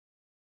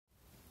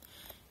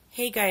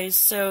Hey guys,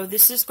 so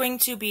this is going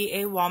to be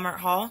a Walmart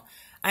haul.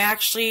 I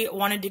actually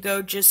wanted to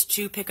go just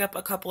to pick up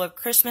a couple of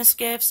Christmas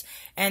gifts,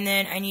 and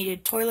then I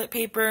needed toilet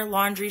paper,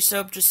 laundry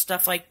soap, just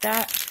stuff like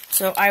that.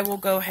 So I will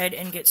go ahead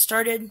and get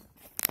started.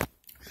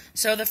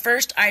 So the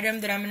first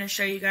item that I'm going to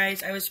show you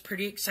guys, I was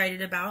pretty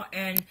excited about,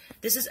 and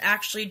this is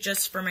actually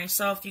just for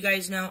myself. You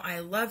guys know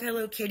I love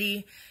Hello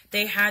Kitty.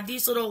 They had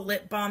these little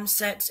lip balm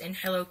sets in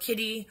Hello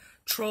Kitty,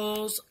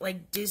 Trolls,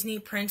 like Disney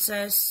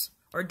Princess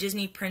or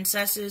Disney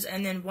Princesses,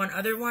 and then one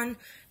other one.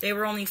 They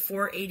were only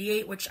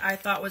 $4.88, which I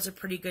thought was a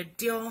pretty good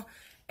deal.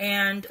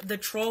 And the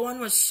troll one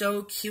was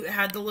so cute. It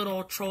had the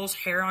little troll's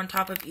hair on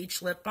top of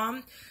each lip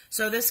balm.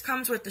 So this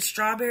comes with the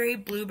strawberry,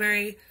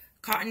 blueberry,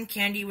 cotton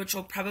candy, which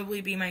will probably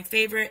be my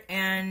favorite,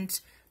 and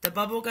the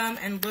bubble gum.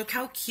 And look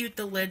how cute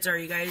the lids are,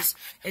 you guys.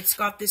 It's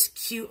got this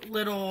cute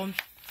little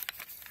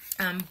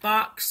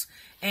box,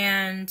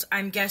 and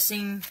I'm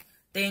guessing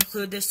they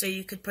include this so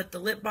you could put the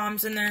lip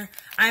balms in there.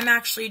 I'm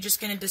actually just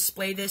going to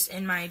display this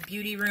in my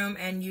beauty room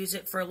and use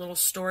it for a little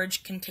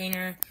storage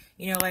container,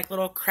 you know, like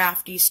little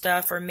crafty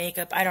stuff or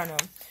makeup, I don't know.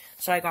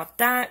 So I got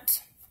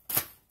that.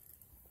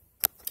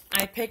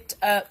 I picked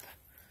up,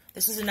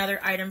 this is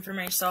another item for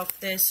myself,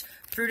 this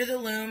Fruit of the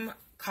Loom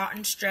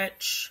cotton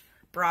stretch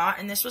bra,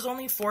 and this was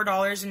only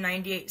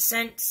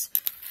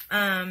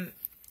 $4.98.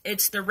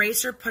 It's the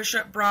Racer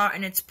push-up bra,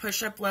 and it's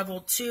push-up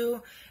level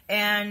 2,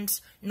 and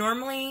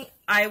normally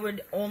I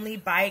would only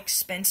buy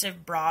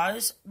expensive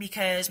bras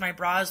because my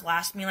bras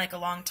last me like a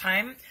long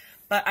time,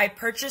 but I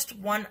purchased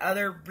one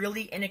other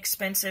really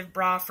inexpensive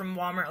bra from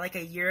Walmart like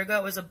a year ago.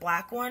 It was a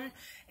black one,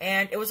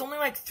 and it was only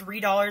like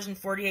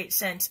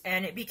 $3.48,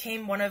 and it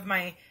became one of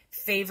my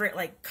favorite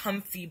like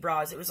comfy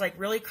bras. It was like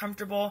really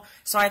comfortable,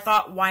 so I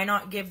thought, why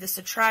not give this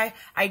a try?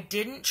 I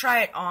didn't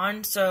try it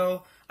on,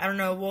 so I don't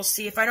know, we'll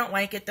see. If I don't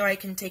like it though, I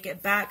can take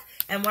it back.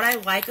 And what I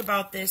like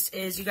about this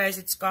is, you guys,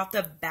 it's got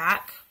the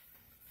back,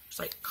 there's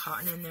like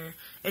cotton in there,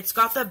 it's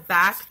got the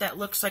back that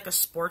looks like a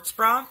sports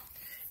bra,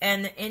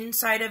 and the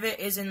inside of it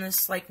is in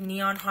this like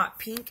neon hot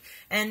pink.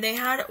 And they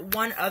had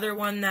one other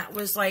one that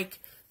was like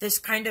this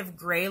kind of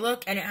gray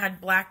look, and it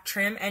had black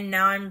trim, and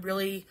now I'm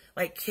really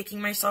like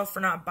kicking myself for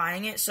not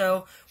buying it.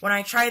 So when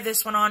I try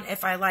this one on,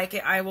 if I like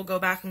it, I will go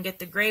back and get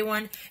the gray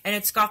one. And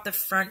it's got the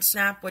front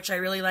snap, which I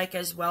really like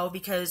as well,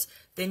 because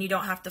then you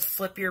don't have to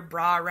flip your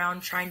bra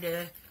around trying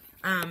to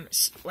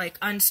like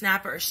unsnap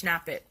it or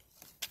snap it.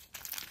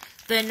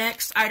 The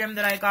next item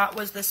that I got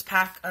was this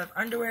pack of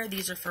underwear.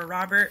 These are for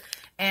Robert,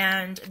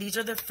 and these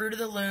are the Fruit of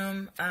the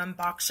Loom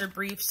boxer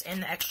briefs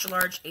in the extra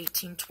large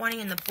 18-20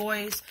 in the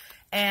boys.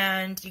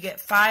 And you get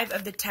 5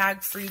 of the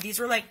tag free. These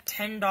were like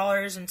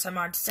 $10 and some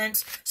odd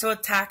cents. So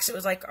with tax, it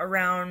was like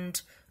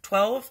around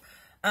 $12.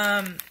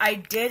 I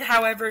did,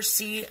 however,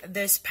 see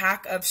this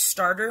pack of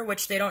starter,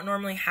 which they don't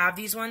normally have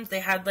these ones. They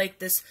had like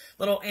this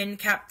little end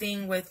cap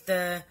thing with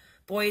the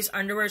boys'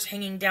 underwears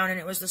hanging down, and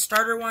it was the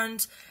starter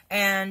ones.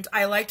 And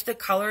I liked the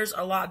colors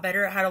a lot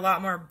better. It had a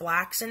lot more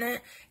blacks in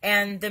it,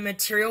 and the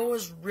material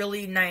was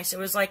really nice. It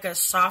was like a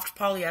soft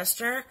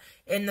polyester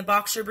in the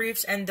boxer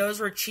briefs, and those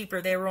were cheaper.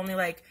 They were only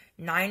like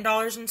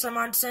 $9 and some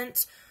odd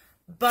cents.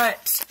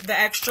 But the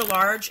extra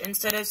large,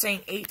 instead of saying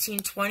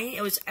 18-20,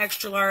 it was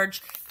extra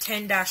large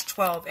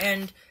 10-12.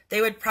 And they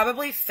would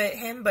probably fit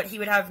him, but he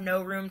would have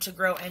no room to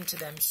grow into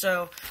them.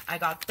 So I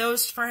got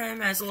those for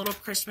him as a little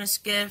Christmas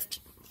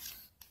gift.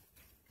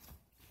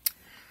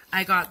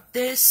 I got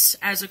this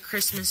as a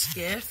Christmas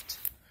gift.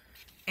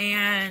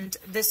 And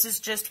this is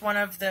just one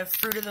of the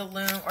Fruit of the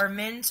Loom, or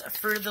men's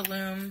Fruit of the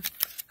Loom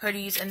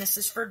hoodies, and this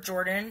is for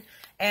Jordan.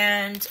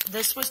 And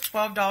this was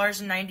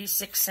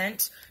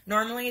 $12.96.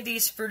 Normally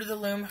these Fruit of the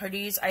Loom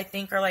hoodies I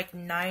think are like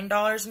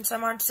 $9 and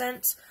some odd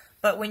cents,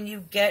 but when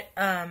you get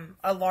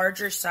a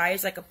larger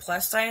size, like a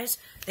plus size,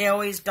 they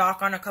always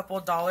dock on a couple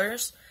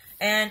dollars.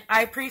 And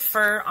I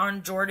prefer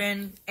on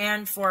Jordan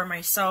and for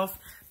myself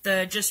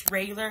the just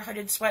regular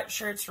hooded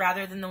sweatshirts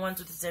rather than the ones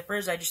with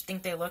zippers. I just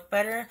think they look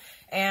better.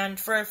 And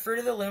for a Fruit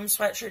of the Loom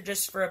sweatshirt,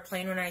 just for a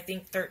plain one, I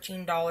think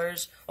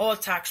 $13. Oh,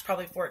 tax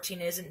probably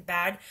 $14 isn't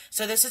bad.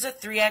 So this is a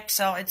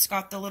 3XL. It's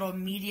got the little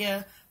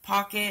media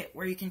pocket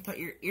where you can put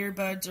your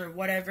earbuds or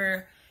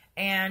whatever.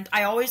 And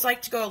I always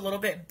like to go a little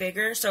bit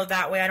bigger, so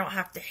that way I don't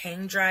have to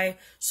hang dry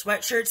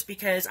sweatshirts,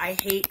 because I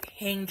hate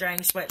hang drying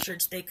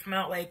sweatshirts. They come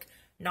out like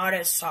not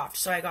as soft.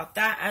 So I got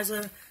that as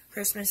a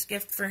Christmas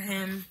gift for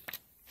him,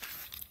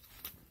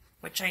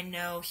 which I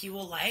know he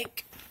will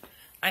like.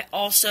 I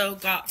also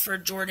got for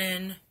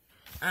Jordan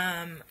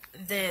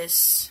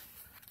this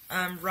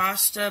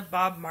Rasta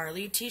Bob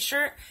Marley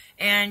t-shirt.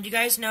 And you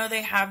guys know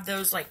they have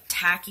those like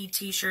tacky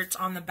t-shirts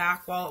on the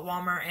back wall at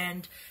Walmart.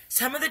 And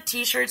some of the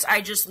t-shirts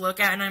I just look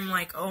at and I'm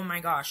like, oh my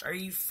gosh, are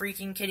you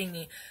freaking kidding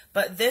me?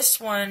 But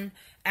this one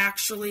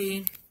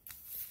actually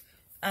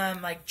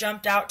like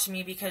jumped out to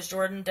me because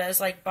Jordan does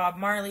like Bob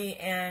Marley,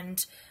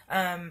 and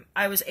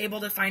I was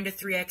able to find a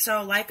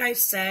 3XL. Like I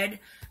said,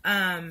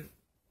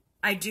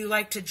 I do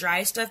like to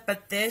dry stuff,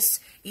 but this,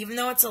 even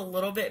though it's a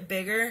little bit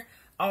bigger,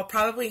 I'll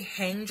probably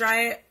hang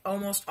dry it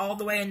almost all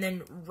the way, and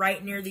then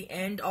right near the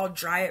end, I'll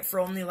dry it for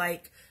only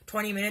like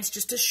 20 minutes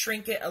just to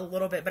shrink it a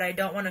little bit, but I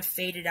don't want to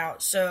fade it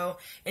out. So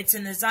it's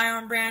in the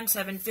Zion brand,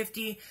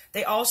 $7.50.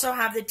 They also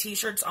have the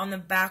t-shirts on the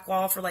back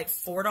wall for like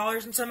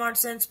 $4 and some odd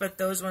cents, but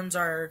those ones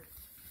are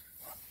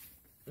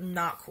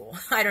not cool.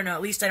 I don't know.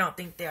 At least I don't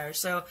think they are.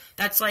 So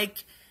that's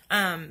like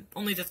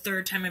only the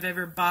third time I've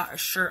ever bought a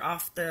shirt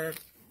off the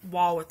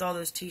wall with all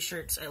those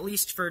t-shirts, at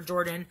least for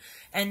Jordan.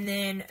 And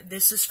then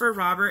this is for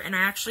Robert, and I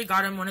actually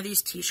got him one of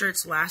these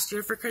t-shirts last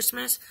year for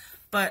Christmas,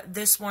 but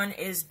this one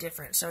is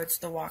different. So it's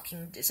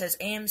it says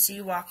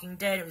AMC Walking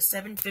Dead. It was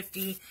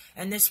 $7.50,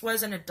 and this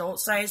was an adult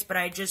size, but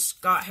I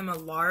just got him a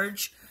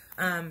large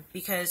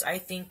because I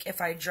think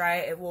if I dry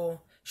it, it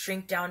will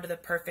shrink down to the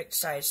perfect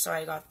size. So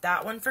I got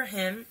that one for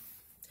him.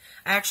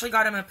 I actually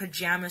got him a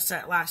pajama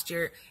set last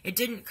year. It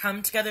didn't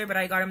come together, but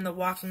I got him the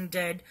Walking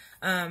Dead,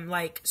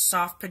 like,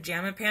 soft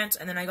pajama pants,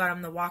 and then I got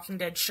him the Walking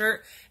Dead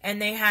shirt, and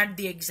they had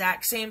the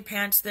exact same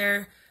pants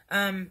there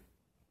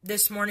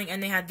this morning,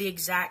 and they had the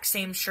exact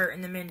same shirt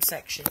in the men's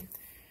section.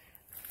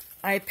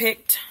 I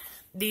picked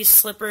these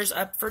slippers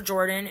up for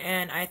Jordan,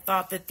 and I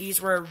thought that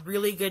these were a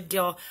really good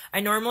deal. I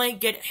normally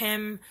get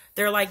him,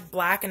 they're like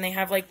black, and they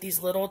have like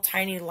these little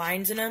tiny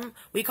lines in them.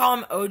 We call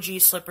them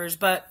OG slippers,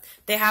 but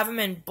they have them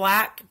in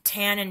black,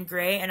 tan, and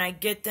gray, and I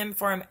get them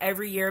for him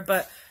every year,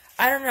 but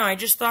I don't know, I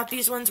just thought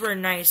these ones were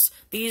nice.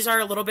 These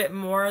are a little bit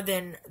more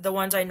than the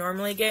ones I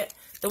normally get.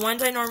 The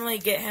ones I normally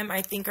get him,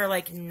 I think, are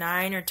like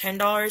 $9 or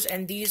 $10,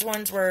 and these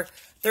ones were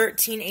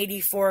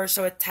 $13.84,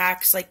 so with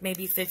tax, like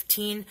maybe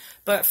 $15.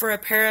 But for a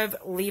pair of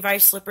Levi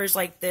slippers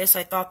like this,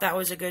 I thought that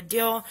was a good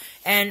deal.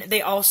 And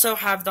they also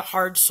have the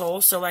hard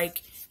sole, so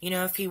like, you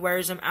know, if he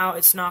wears them out,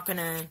 it's not going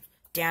to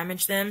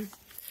damage them.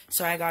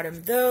 So I got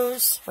him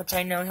those, which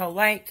I know he'll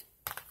like.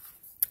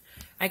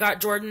 I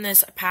got Jordan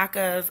this pack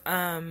of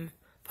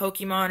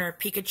Pokemon or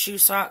Pikachu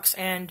socks,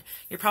 and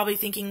you're probably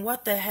thinking,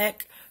 what the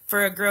heck?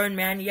 For a grown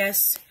man,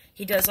 yes,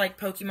 he does like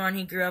Pokemon.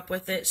 He grew up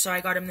with it, so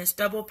I got him this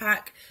double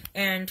pack,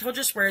 and he'll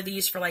just wear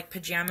these for like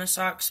pajama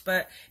socks,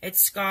 but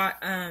it's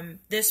got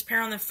this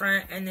pair on the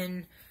front and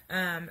then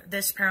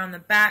this pair on the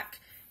back,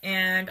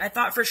 and I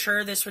thought for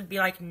sure this would be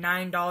like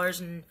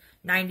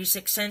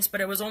 $9.96,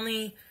 but it was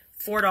only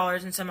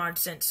 $4 and some odd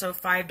cents, so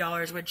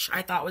 $5, which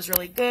I thought was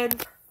really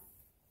good.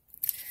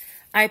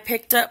 I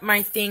picked up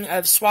my thing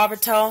of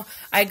Suavitel.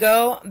 I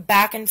go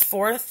back and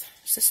forth.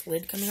 Is this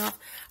lid coming off?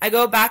 I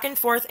go back and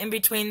forth in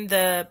between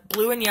the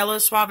blue and yellow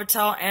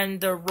Suavitel and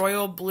the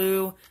royal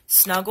blue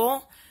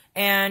Snuggle.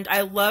 And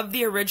I love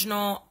the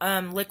original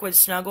liquid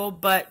Snuggle,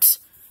 but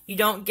you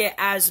don't get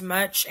as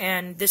much,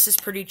 and this is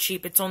pretty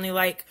cheap. It's only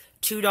like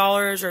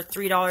 $2 or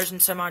 $3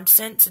 and some odd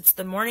cents. It's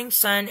the Morning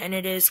Sun, and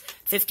it is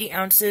 50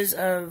 ounces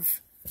of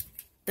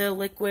the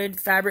liquid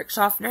fabric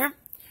softener.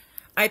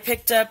 I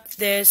picked up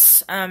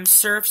this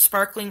Surf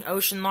Sparkling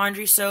Ocean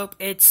Laundry Soap.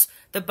 It's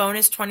the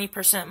bonus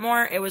 20%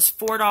 more. It was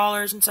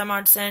 $4 and some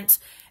odd cents,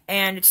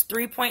 and it's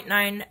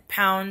 3.9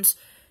 pounds.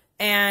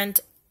 And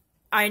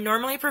I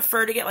normally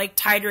prefer to get like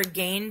Tide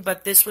Regain,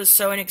 but this was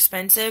so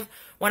inexpensive.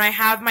 When I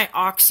have my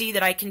Oxy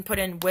that I can put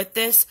in with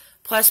this,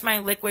 plus my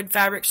liquid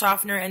fabric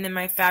softener and then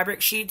my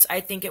fabric sheets,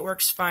 I think it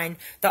works fine.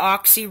 The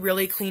Oxy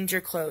really cleans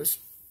your clothes.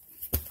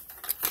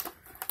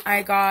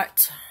 I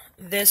got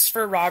this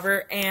for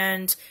Robert,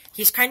 and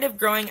he's kind of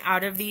growing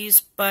out of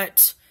these,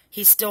 but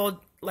he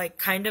still like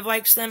kind of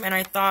likes them, and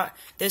I thought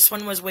this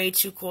one was way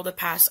too cool to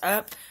pass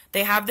up.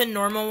 They have the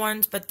normal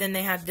ones, but then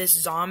they have this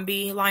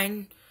zombie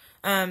line,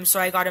 so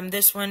I got him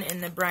this one in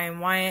the Brian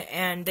Wyatt,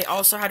 and they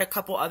also had a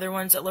couple other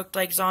ones that looked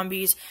like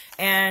zombies,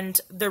 and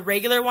the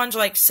regular ones are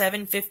like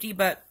 $7.50,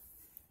 but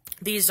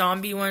these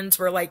zombie ones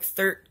were like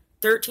 $13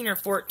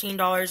 or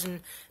 $14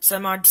 and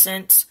some odd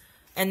cents.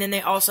 And then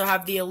they also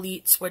have the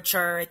Elites, which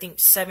are, I think,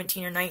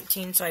 17 or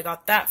 19, so I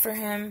got that for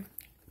him.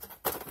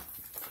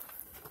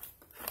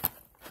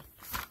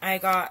 I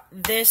got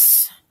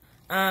this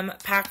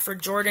pack for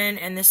Jordan,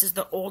 and this is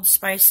the Old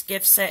Spice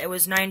gift set. It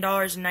was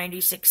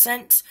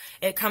 $9.96.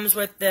 It comes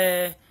with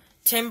the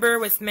Timber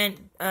with Mint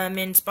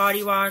men's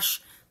body wash,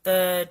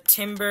 the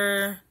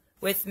Timber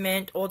with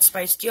Mint Old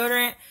Spice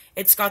deodorant.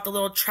 It's got the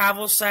little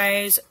travel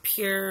size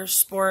Pure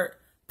Sport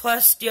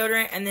Plus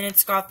deodorant, and then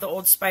it's got the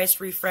Old Spice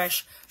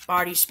Refresh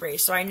body spray.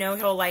 So I know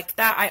he'll like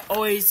that. I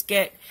always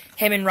get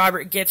him and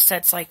Robert gift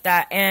sets like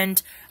that. And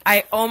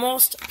I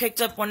almost picked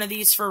up one of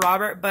these for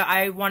Robert, but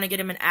I want to get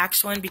him an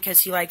Axe one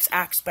because he likes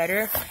Axe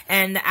better.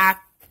 And the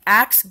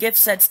Axe gift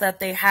sets that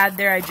they had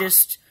there, I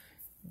just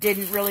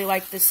didn't really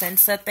like the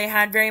scents that they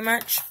had very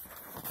much.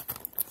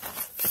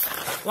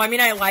 Well, I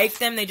mean, I like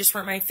them. They just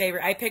weren't my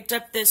favorite. I picked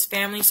up this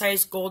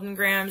family-sized Golden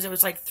Grams. It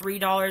was like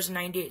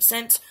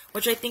 $3.98,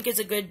 which I think is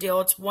a good deal.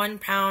 It's 1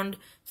 pound,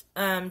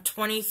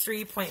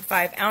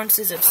 23.5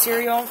 ounces of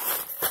cereal.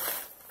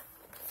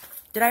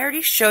 Did I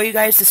already show you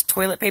guys this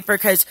toilet paper?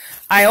 Because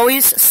I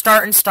always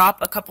start and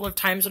stop a couple of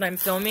times when I'm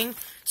filming.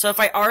 So if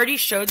I already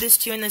showed this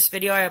to you in this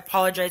video, I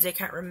apologize. I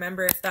can't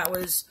remember if that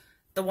was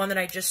the one that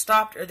I just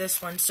stopped or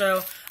this one.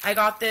 So I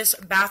got this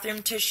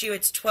bathroom tissue.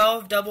 It's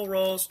 12 double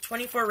rolls,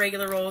 24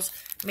 regular rolls,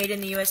 made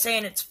in the USA,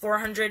 and it's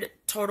 400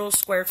 total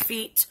square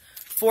feet,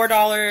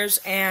 $4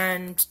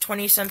 and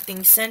 20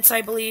 something cents,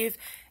 I believe.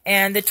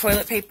 And the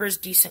toilet paper is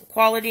decent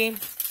quality.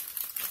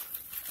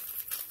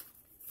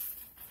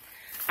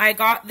 I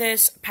got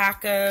this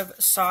pack of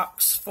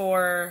socks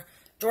for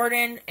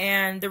Jordan,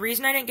 and the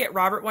reason I didn't get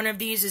Robert one of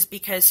these is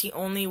because he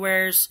only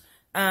wears,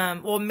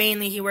 well,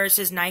 mainly he wears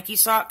his Nike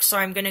socks, so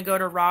I'm going to go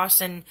to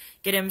Ross and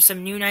get him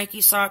some new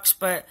Nike socks,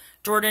 but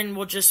Jordan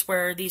will just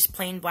wear these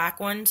plain black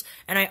ones,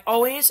 and I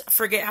always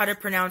forget how to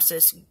pronounce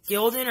this,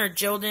 Gildan or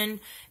Jildan,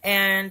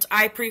 and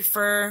I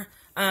prefer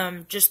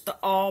just the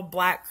all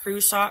black crew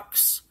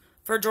socks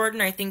for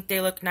Jordan. I think they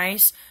look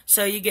nice,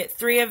 so you get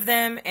 3 of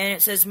them, and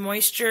it says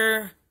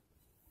moisture.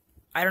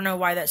 I don't know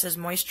why that says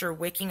moisture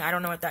wicking. I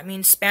don't know what that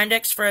means.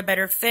 Spandex for a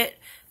better fit.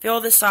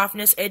 Feel the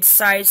softness. It's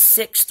size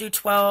 6 through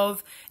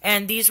 12.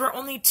 And these were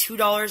only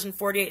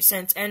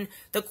 $2.48. And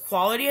the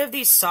quality of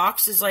these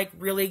socks is like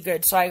really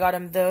good. So I got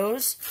him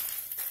those.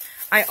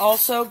 I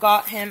also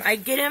got him, I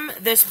get him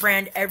this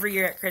brand every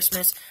year at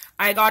Christmas.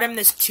 I got him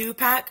this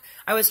 2-pack.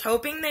 I was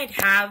hoping they'd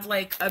have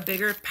like a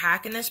bigger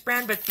pack in this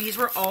brand, but these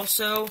were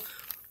also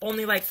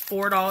only like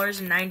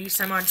 $4.90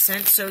 some odd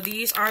cents. So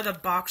these are the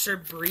boxer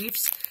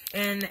briefs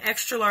in the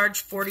extra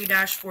large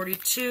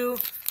 40-42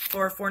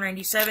 for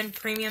 $4.97,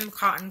 premium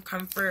cotton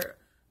comfort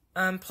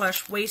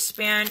plush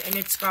waistband, and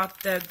it's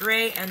got the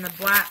gray and the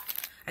black.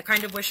 I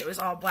kind of wish it was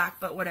all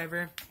black, but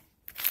whatever.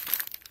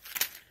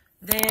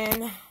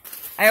 Then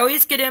I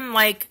always get him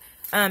like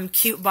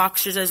cute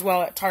boxers as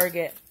well at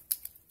Target.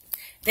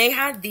 They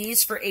had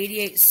these for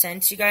 88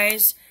 cents, you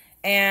guys,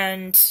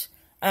 and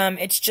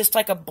it's just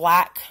like a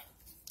black.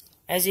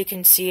 As you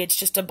can see, it's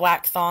just a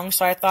black thong,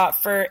 so I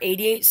thought for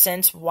 88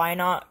 cents, why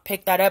not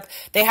pick that up?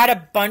 They had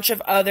a bunch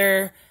of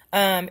other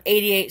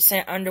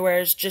 88-cent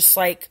underwears, just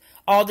like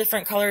all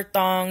different colored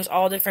thongs,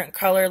 all different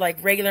color,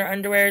 like regular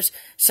underwears.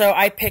 So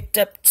I picked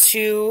up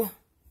 2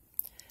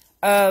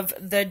 of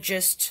the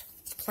just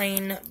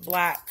plain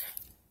black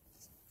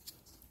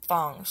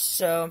thongs.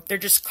 So they're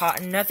just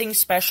cotton, nothing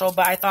special,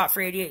 but I thought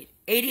for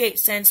 88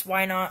 cents,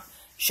 why not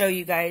show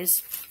you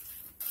guys?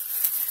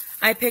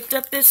 I picked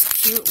up this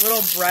cute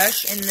little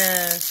brush in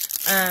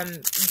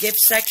the gift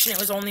section. It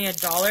was only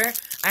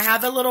 $1. I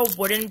have a little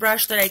wooden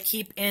brush that I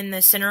keep in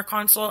the center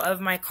console of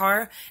my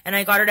car, and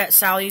I got it at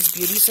Sally's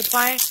Beauty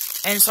Supply.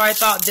 And so I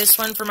thought this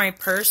one for my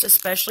purse,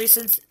 especially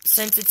since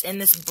it's in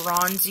this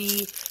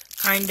bronzy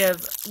kind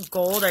of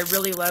gold. I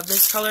really love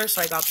this color,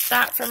 so I got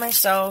that for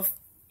myself.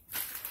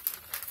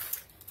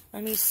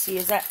 Let me see,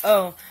 is that,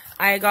 oh,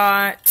 I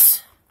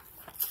got,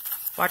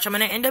 watch, I'm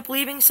going to end up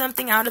leaving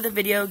something out of the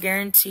video,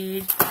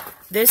 guaranteed.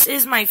 This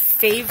is my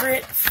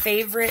favorite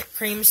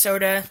cream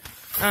soda.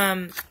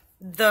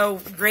 The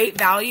Great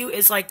Value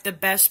is like the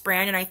best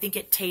brand, and I think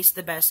it tastes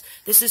the best.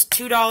 This is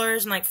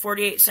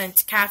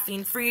 $2.48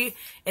 caffeine free.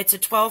 It's a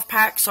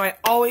 12-pack, so I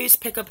always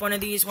pick up one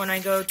of these when I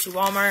go to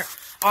Walmart.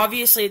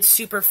 Obviously, it's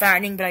super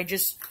fattening, but I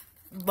just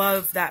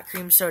love that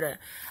cream soda.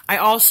 I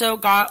also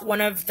got one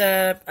of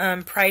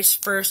the Price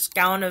First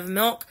gallon of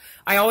milk.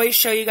 I always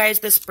show you guys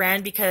this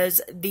brand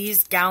because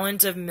these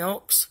gallons of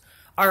milks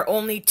are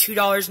only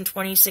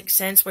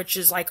 $2.26, which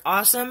is like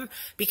awesome,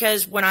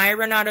 because when I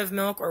run out of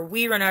milk or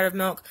we run out of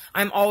milk,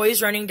 I'm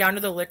always running down to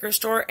the liquor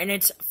store, and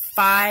it's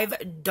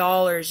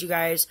 $5, you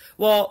guys.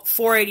 Well,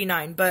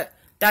 $4.89, but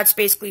that's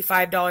basically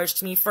 $5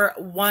 to me for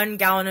 1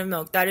 gallon of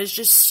milk. That is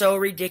just so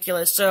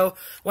ridiculous. So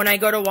when I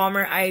go to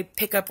Walmart, I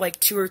pick up like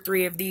 2 or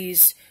 3 of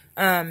these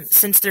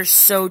since they're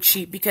so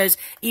cheap, because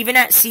even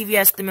at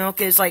CVS, the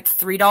milk is like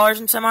 $3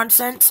 and some odd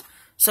cents.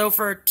 So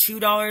for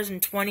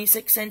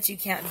 $2.26, you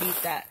can't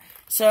beat that.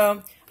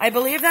 So, I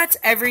believe that's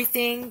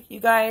everything, you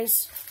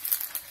guys.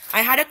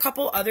 I had a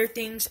couple other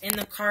things in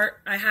the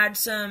cart. I had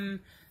some,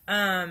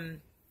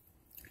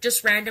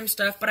 just random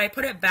stuff, but I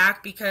put it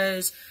back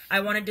because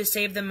I wanted to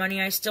save the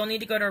money. I still need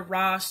to go to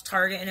Ross,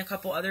 Target, and a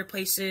couple other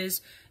places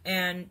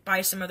and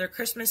buy some other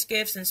Christmas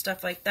gifts and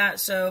stuff like that.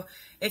 So,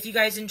 if you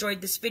guys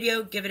enjoyed this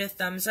video, give it a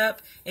thumbs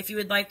up. If you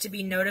would like to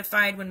be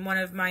notified when one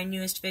of my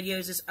newest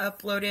videos is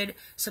uploaded,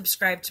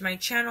 subscribe to my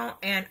channel,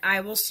 and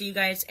I will see you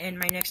guys in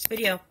my next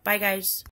video. Bye, guys.